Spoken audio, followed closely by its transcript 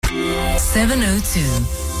702,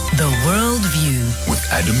 The World View with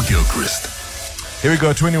Adam Gilchrist. Here we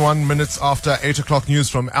go, 21 minutes after 8 o'clock, news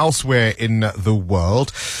from elsewhere in the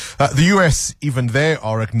world. The US, even they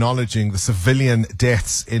are acknowledging the civilian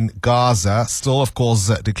deaths in Gaza, still, of course,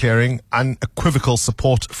 declaring unequivocal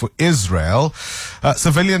support for Israel.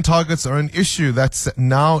 Civilian targets are an issue that's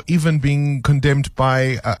now even being condemned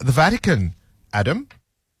by the Vatican. Adam?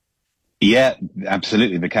 Yeah,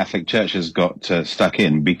 absolutely. The Catholic Church has got stuck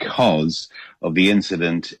in because of the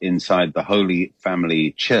incident inside the Holy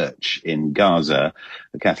Family Church in Gaza,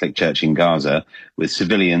 the Catholic Church in Gaza, with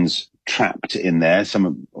civilians trapped in there.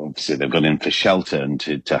 Some, obviously, they've gone in for shelter and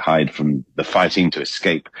to hide from the fighting, to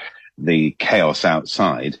escape the chaos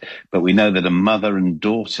outside. But we know that a mother and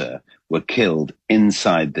daughter were killed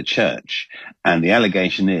inside the church. And the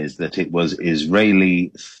allegation is that it was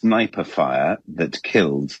Israeli sniper fire that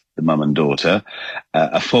killed the mum and daughter.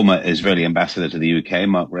 A former Israeli ambassador to the UK,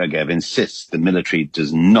 Mark Regev, insists the military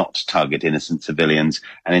does not target innocent civilians.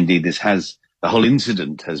 And indeed, the whole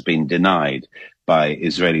incident has been denied by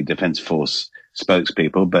Israeli Defense Force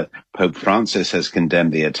spokespeople, but Pope Francis has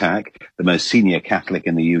condemned the attack. The most senior Catholic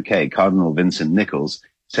in the UK, Cardinal Vincent Nichols,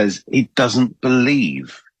 says he doesn't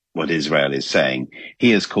believe what Israel is saying. He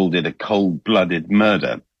has called it a cold-blooded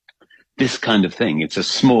murder. This kind of thing, it's a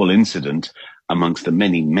small incident amongst the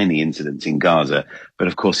many, many incidents in Gaza. But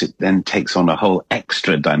of course, it then takes on a whole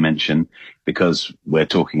extra dimension because we're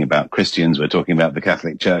talking about Christians, we're talking about the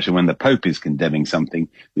Catholic Church. And when the Pope is condemning something,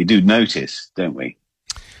 we do notice, don't we?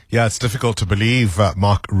 Yeah, it's difficult to believe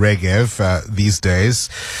Mark Regev these days.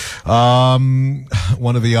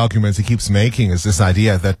 One of the arguments he keeps making is this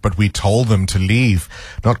idea that, but we told them to leave,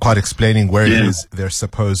 not quite explaining where it is they're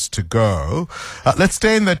supposed to go. Let's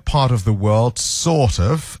stay in that part of the world, sort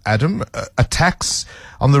of. Adam, attacks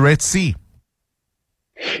on the Red Sea.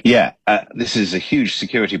 Yeah, this is a huge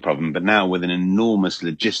security problem, but now with an enormous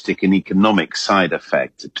logistic and economic side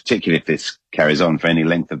effect, particularly if this carries on for any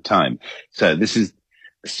length of time. So this is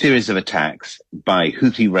a series of attacks by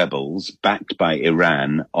Houthi rebels backed by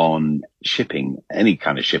Iran on shipping, any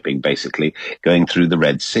kind of shipping, basically, going through the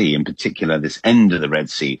Red Sea, in particular this end of the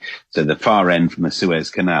Red Sea. So the far end from the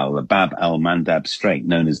Suez Canal, the Bab al-Mandab Strait,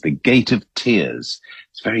 known as the Gate of Tears.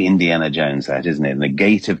 It's very Indiana Jones, that, isn't it? And the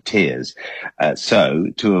Gate of Tears. So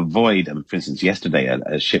to avoid, for instance, yesterday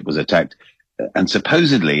a ship was attacked, and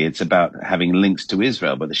supposedly it's about having links to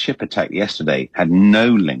Israel, but the ship attacked yesterday had no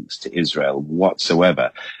links to Israel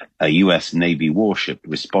whatsoever. A US Navy warship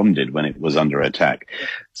responded when it was under attack.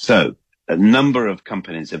 So a number of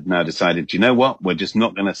companies have now decided, you know what, we're just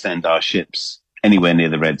not going to send our ships anywhere near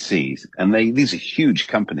the Red Sea. And these are huge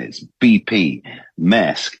companies, BP,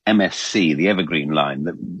 Maersk, MSC, the Evergreen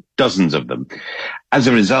Line, dozens of them. As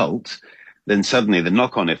a result, then suddenly the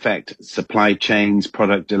knock-on effect, supply chains,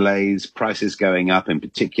 product delays, prices going up, in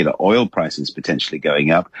particular oil prices potentially going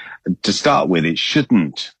up. To start with, it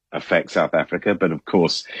shouldn't affect South Africa, but of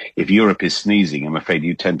course, if Europe is sneezing, I'm afraid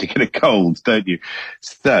you tend to get a cold, don't you?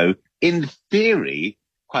 So, in theory,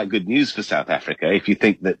 quite good news for South Africa if you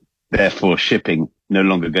think that, therefore, shipping no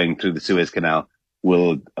longer going through the Suez Canal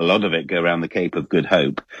will, a lot of it, go around the Cape of Good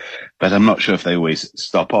Hope. But I'm not sure if they always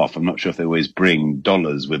stop off. I'm not sure if they always bring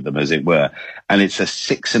dollars with them, as it were. And it's a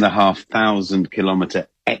 6,500 kilometer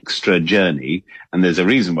extra journey. And there's a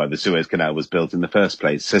reason why the Suez Canal was built in the first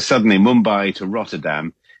place. So suddenly Mumbai to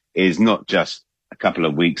Rotterdam is not just a couple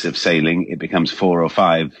of weeks of sailing. It becomes 4 or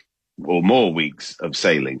 5 or more weeks of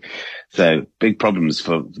sailing. So big problems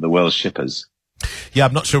for the world's shippers. Yeah,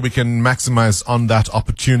 I'm not sure we can maximize on that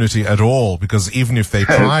opportunity at all, because even if they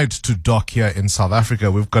tried to dock here in South Africa,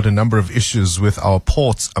 we've got a number of issues with our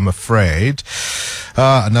ports, I'm afraid.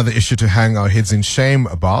 Another issue to hang our heads in shame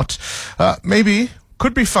about. Maybe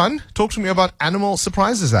could be fun. Talk to me about animal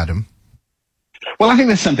surprises, Adam. Well, I think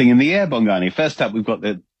there's something in the air, Bongani. First up, we've got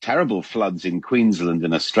the terrible floods in Queensland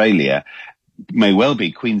and Australia. May well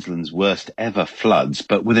be Queensland's worst ever floods,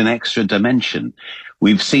 but with an extra dimension.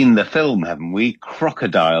 We've seen the film, haven't we?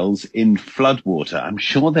 Crocodiles in floodwater. I'm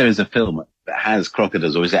sure there is a film that has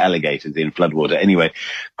crocodiles, or is it alligators in floodwater? Anyway,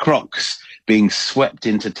 crocs being swept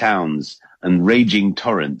into towns and raging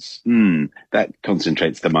torrents. That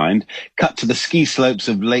concentrates the mind. Cut to the ski slopes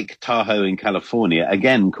of Lake Tahoe in California,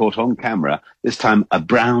 again caught on camera, this time a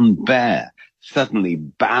brown bear suddenly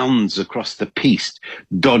bounds across the piste,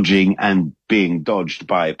 dodging and being dodged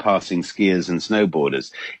by passing skiers and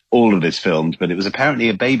snowboarders. All of this filmed, but it was apparently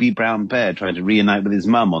a baby brown bear trying to reunite with his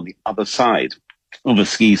mum on the other side of a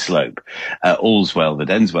ski slope. All's well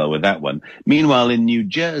that ends well with that one. Meanwhile, in New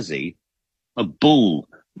Jersey, a bull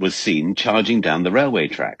was seen charging down the railway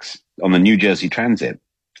tracks on the New Jersey Transit.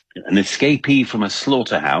 An escapee from a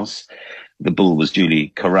slaughterhouse the bull was duly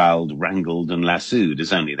corralled, wrangled, and lassoed,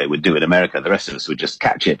 as only they would do in America. The rest of us would just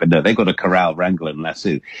catch it, but no, they've got to corral, wrangle, and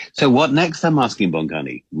lasso. So what next, I'm asking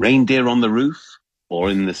Bongani? Reindeer on the roof? Or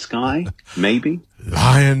in the sky? Maybe?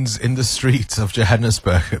 Lions in the streets of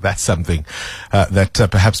Johannesburg. That's something that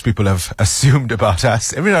perhaps people have assumed about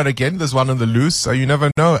us. Every now and again, there's one on the loose, so you never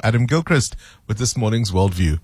know. Adam Gilchrist with this morning's Worldview.